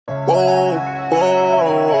Whoa,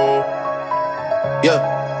 whoa.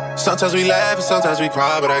 Yeah. Sometimes we laugh and sometimes we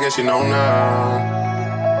cry, but I guess you know now.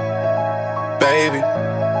 Baby,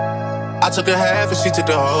 I took a half and she took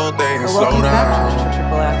the whole thing. Slow down.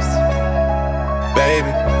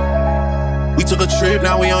 Baby, we took a trip,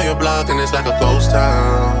 now we on your block and it's like a ghost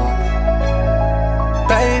town.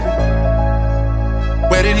 Baby,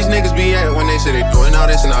 where did these niggas be at when they say they doing all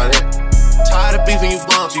this and all that? Tired of beefing you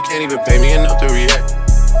bumps, you can't even pay me enough to react.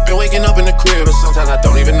 Been waking up in the crib, but sometimes I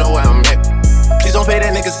don't even know where I'm at. Please don't play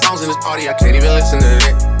that nigga songs in this party, I can't even listen to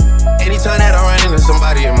that. Anytime that I run into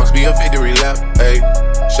somebody, it must be a victory lap. Ayy,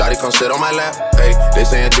 shawty come sit on my lap. Ayy, they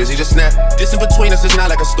saying Drizzy just snap. This in between us is not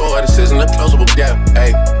like a store, this isn't a closable gap.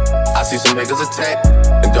 Ayy, I see some niggas attack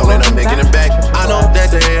and don't end up making it back. I know that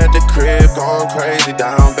they at the crib going crazy,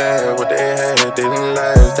 down bad. What they had didn't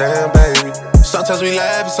last, damn baby. Sometimes we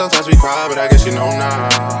laugh and sometimes we cry, but I guess you know now.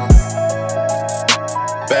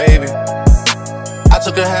 Baby, I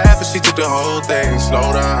took a half and she took the whole thing.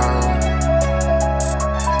 Slow down.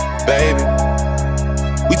 Baby,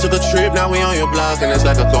 we took a trip, now we on your block and it's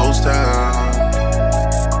like a ghost town.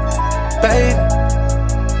 Baby,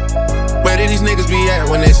 where did these niggas be at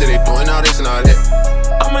when they say they doing all this and all that?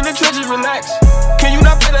 I'm in the trenches, relax. Can you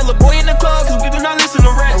not play that little boy in the club, cause we do not listen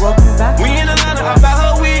to rats. We in Atlanta, I buy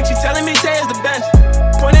her wig, she telling me Tay is the best.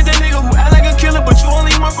 Pointed that nigga who act like a killer, but you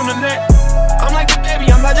only one from the net. I'm like the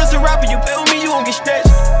baby, I'm not just a rapper, you play with me, you won't get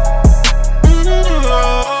stretched.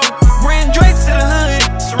 Bring Drakes to the hood,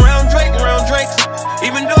 surround Drake around Drakes.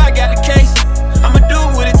 Even though I got a case, I'ma do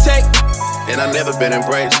what it take. And I've never been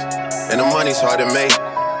embraced, and the money's hard to make,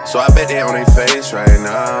 so I bet they on their face right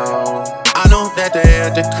now. I know that they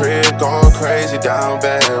at the crib going crazy, down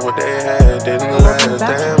bad. What they had didn't last,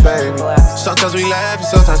 damn baby. Sometimes we laugh and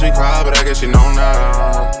sometimes we cry, but I guess you know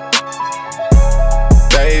now.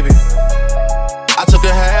 Baby, I took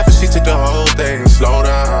a half and she took the whole thing. Slow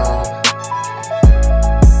down.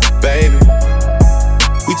 Baby,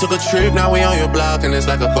 we took a trip, now we on your block and it's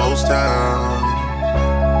like a ghost town.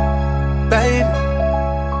 Baby,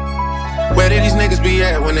 where did these niggas be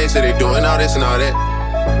at when they say they doing all this and all that?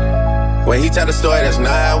 When he tell the story, that's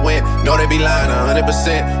not how it went. Know they be lying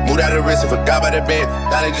 100%. Moved out of the wrist and forgot about the bed.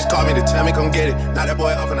 Now they just call me to tell me come get it. Now that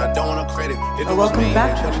boy off and I don't want no credit. Welcome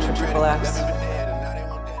back to Triple X.